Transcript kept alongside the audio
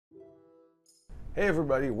Hey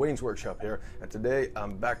everybody, Wayne's Workshop here, and today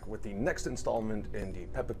I'm back with the next installment in the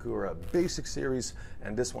Pepakura Basic series,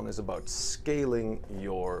 and this one is about scaling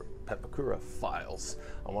your Pepakura files.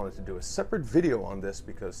 I wanted to do a separate video on this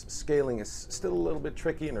because scaling is still a little bit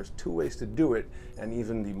tricky and there's two ways to do it, and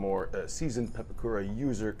even the more seasoned Pepakura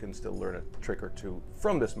user can still learn a trick or two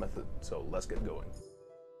from this method, so let's get going.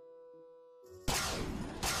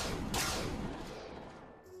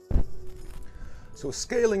 So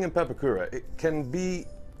scaling in Pepakura, it can be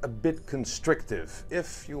a bit constrictive.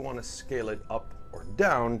 If you want to scale it up or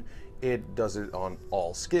down, it does it on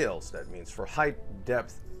all scales. That means for height,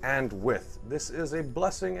 depth, and width. This is a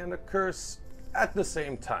blessing and a curse at the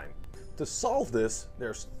same time. To solve this,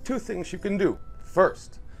 there's two things you can do.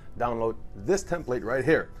 First, download this template right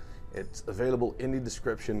here. It's available in the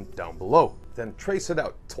description down below. Then trace it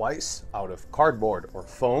out twice out of cardboard or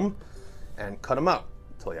foam and cut them out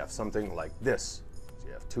until you have something like this.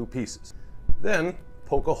 You have two pieces. Then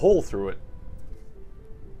poke a hole through it.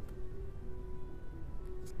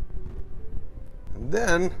 And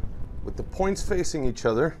then, with the points facing each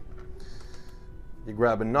other, you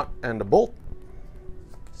grab a nut and a bolt,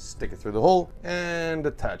 stick it through the hole, and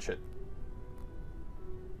attach it.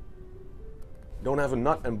 Don't have a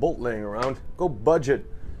nut and bolt laying around, go budget.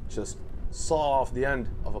 Just saw off the end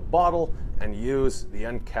of a bottle and use the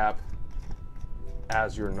end cap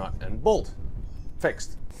as your nut and bolt.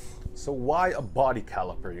 Fixed. So why a body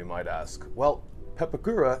caliper, you might ask? Well,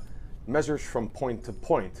 Pepakura measures from point to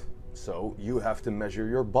point, so you have to measure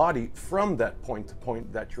your body from that point to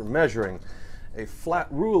point that you're measuring. A flat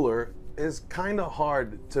ruler is kind of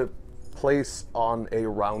hard to place on a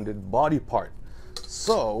rounded body part.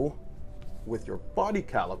 So with your body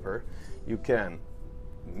caliper, you can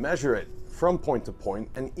measure it from point to point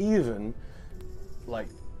and even like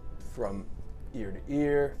from ear to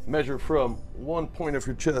ear, measure from one point of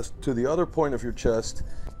your chest to the other point of your chest,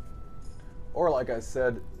 or like I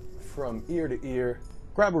said, from ear to ear,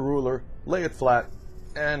 grab a ruler, lay it flat,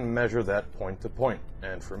 and measure that point to point.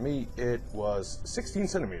 And for me, it was 16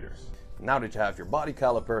 centimeters. Now that you have your body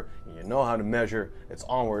caliper and you know how to measure, it's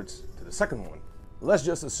onwards to the second one. Let's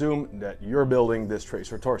just assume that you're building this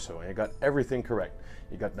tracer torso and you got everything correct.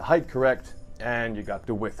 You got the height correct and you got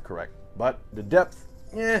the width correct. But the depth,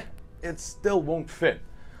 it still won't fit.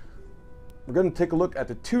 We're going to take a look at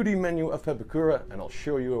the 2D menu of Pepakura and I'll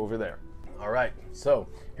show you over there. Alright, so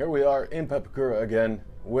here we are in Pepakura again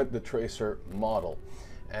with the tracer model.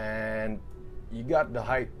 And you got the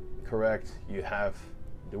height correct, you have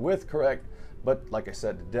the width correct, but like I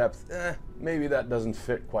said, the depth, maybe that doesn't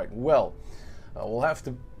fit quite well. We'll have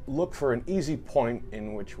to look for an easy point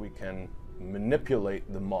in which we can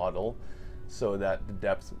manipulate the model so that the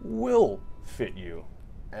depth will fit you.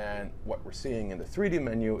 And what we're seeing in the 3D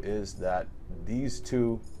menu is that these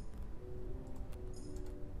two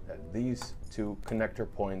connector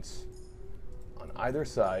points on either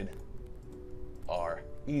side are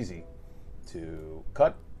easy to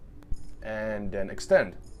cut and then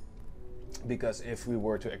extend. Because if we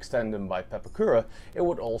were to extend them by Pepakura, it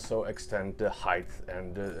would also extend the height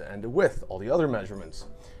and the width, all the other measurements.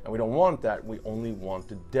 And we don't want that, we only want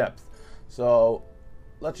the depth. So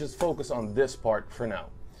let's just focus on this part for now.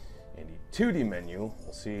 In the 2D menu,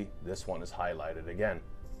 we'll see this one is highlighted again.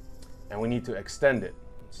 And we need to extend it.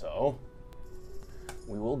 So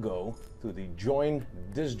we will go to the Join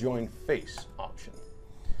Disjoint Face option.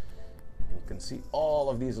 And you can see all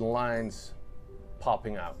of these lines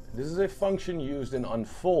popping out. This is a function used in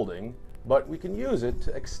unfolding, but we can use it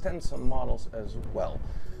to extend some models as well.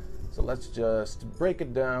 So let's just break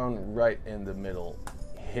it down right in the middle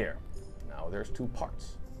here. Now there's two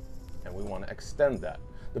parts, and we want to extend that.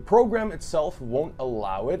 The program itself won't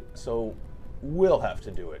allow it, so we'll have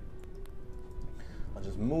to do it. I'll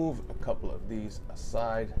just move a couple of these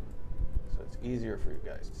aside so it's easier for you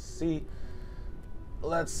guys to see.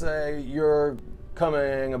 Let's say you're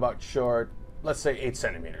coming about short, let's say 8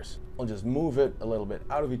 centimeters. I'll just move it a little bit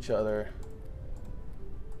out of each other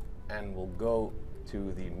and we'll go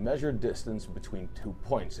to the measured distance between 2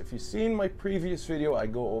 points. If you've seen my previous video, I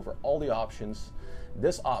go over all the options.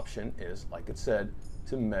 This option is, like it said,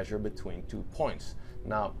 to measure between 2 points.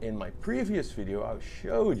 Now, in my previous video, I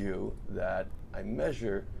showed you that I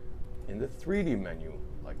measure in the 3D menu,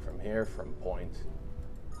 like from here, from point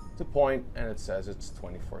to point, and it says it's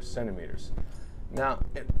 24 centimeters. Now,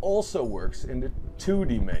 it also works in the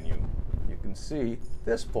 2D menu. You can see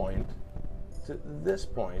this point to this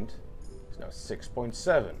point is now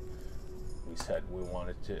 6.7. We said we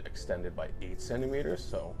wanted to extend it by 8 centimeters,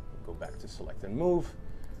 so go back to select and move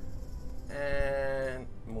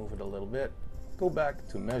move it a little bit. Go back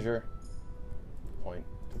to measure point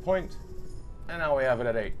to point And now we have it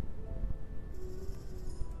at 8.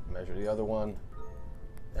 Measure the other one.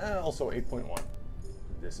 Also 8.1.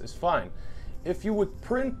 This is fine. If you would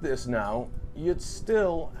print this now, you'd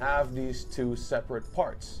still have these two separate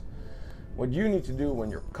parts. What you need to do when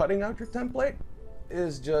you're cutting out your template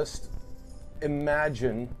is just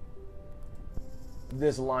imagine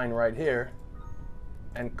this line right here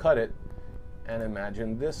and cut it, and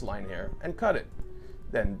imagine this line here and cut it.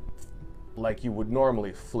 Then, like you would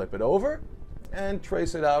normally, flip it over and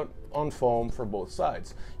trace it out on foam for both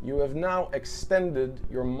sides. You have now extended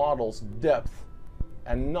your model's depth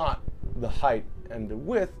and not the height and the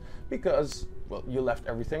width because, well, you left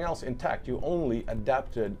everything else intact. You only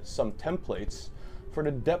adapted some templates for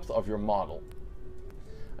the depth of your model.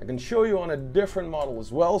 I can show you on a different model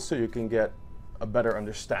as well so you can get a better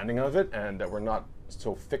understanding of it and that we're not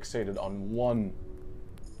so fixated on one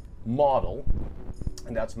model.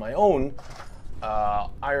 And that's my own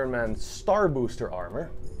Iron Man starbooster armor.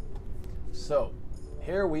 So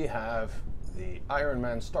here we have the Iron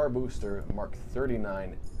Man starbooster Mark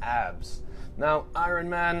 39 abs. Now Iron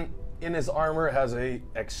Man in his armor has a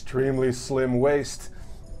extremely slim waist.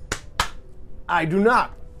 I do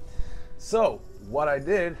not. So what I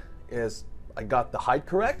did is I got the height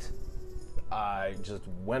correct. I just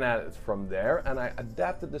went at it from there and I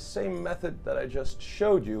adapted the same method that I just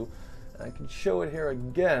showed you. I can show it here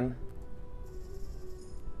again.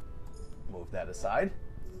 Move that aside.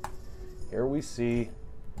 Here we see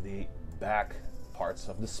the back parts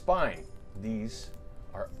of the spine. These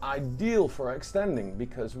are ideal for extending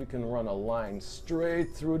because we can run a line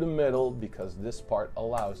straight through the middle because this part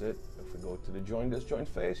allows it. If we go to the disjoint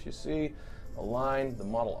face, you see a line, the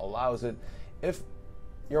model allows it. If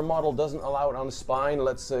your model doesn't allow it on the spine,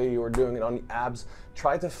 let's say you're doing it on the abs,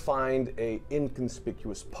 try to find a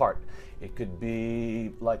inconspicuous part. It could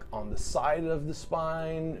be like on the side of the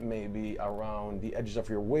spine, maybe around the edges of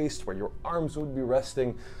your waist where your arms would be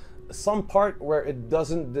resting. Some part where it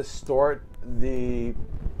doesn't distort the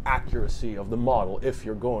accuracy of the model if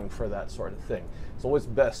you're going for that sort of thing. It's always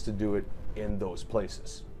best to do it in those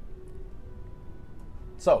places.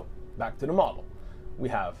 So, back to the model. We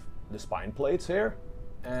have the spine plates here,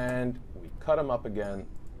 and we cut them up again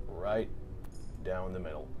right down the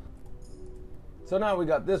middle. So now we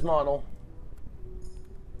got this model,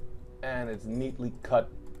 and it's neatly cut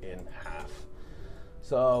in half.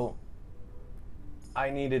 So I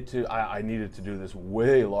needed to do this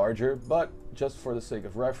way larger, but just for the sake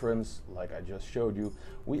of reference, like I just showed you,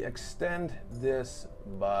 we extend this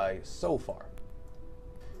by so far.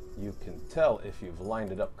 You can tell if you've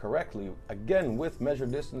lined it up correctly, again with measure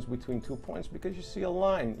distance between 2 points, because you see a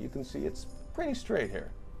line. You can see it's pretty straight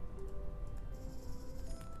here.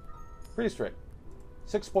 Pretty straight.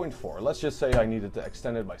 6.4. Let's just say I needed to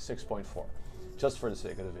extend it by 6.4, just for the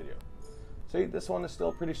sake of the video. See, this one is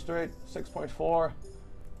still pretty straight, 6.4.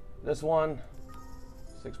 This one,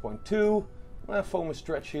 6.2. Foam is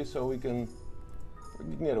stretchy, so we can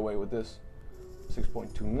get away with this.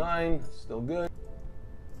 6.29, still good.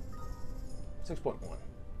 6.1. You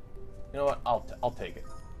know what? I'll take it.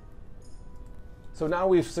 So now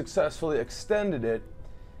we've successfully extended it,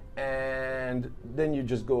 and then you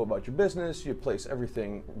just go about your business. You place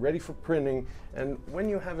everything ready for printing, and when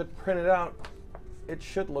you have it printed out, it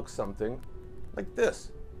should look something like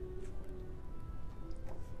this.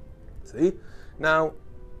 See? Now,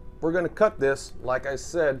 we're going to cut this. Like I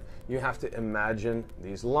said, you have to imagine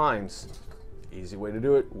these lines. Easy way to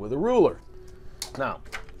do it with a ruler. Now,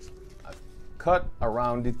 I've cut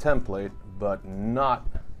around the template, but not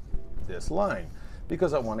this line,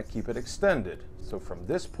 because I want to keep it extended. So from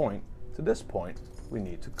this point to this point, we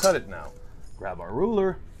need to cut it now. Grab our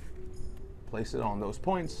ruler, place it on those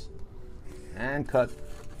points, and cut.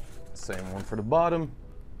 Same one for the bottom,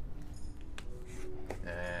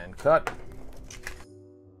 and cut.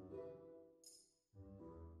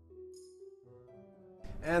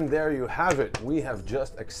 And there you have it. We have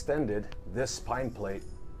just extended this spine plate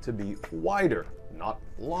to be wider. Not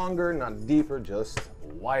longer, not deeper, just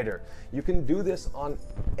wider. You can do this on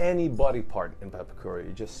any body part in Pepakura.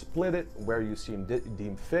 You just split it where you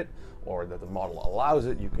deem fit, or that the model allows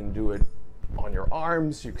it. You can do it on your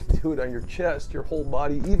arms, you can do it on your chest, your whole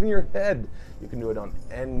body, even your head. You can do it on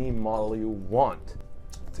any model you want.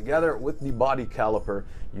 Together with the body caliper,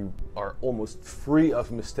 you are almost free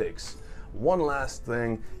of mistakes. One last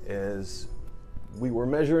thing is, we were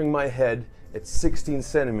measuring my head at 16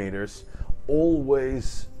 centimeters.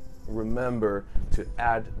 Always remember to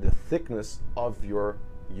add the thickness of your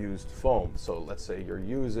used foam. So let's say you're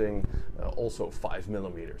using also 5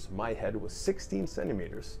 millimeters. My head was 16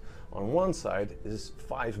 centimeters. On one side is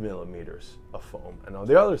 5 millimeters of foam, and on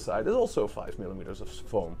the other side is also 5 millimeters of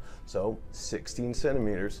foam. So 16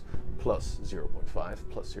 centimeters plus 0.5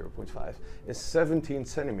 plus 0.5 is 17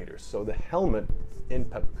 centimeters. So the helmet in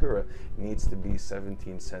Pepakura needs to be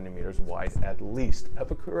 17 centimeters wide at least.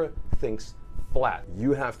 Pepakura thinks flat.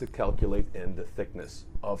 You have to calculate in the thickness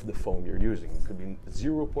of the foam you're using. It could be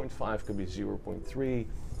 0.5, could be 0.3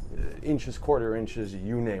 inches, quarter inches,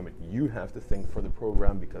 you name it. You have to think for the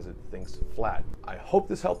program because it thinks flat. I hope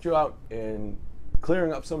this helped you out in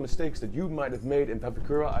clearing up some mistakes that you might have made in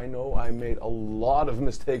Pepakura. I know I made a lot of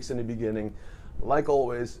mistakes in the beginning. Like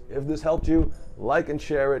always, if this helped you, like and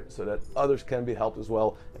share it so that others can be helped as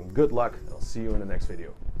well. And good luck. I'll see you in the next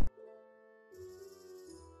video.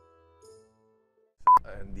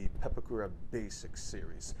 And the Pepakura Basics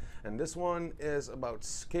series. And this one is about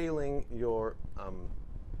scaling your,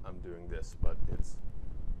 I'm doing this, but it's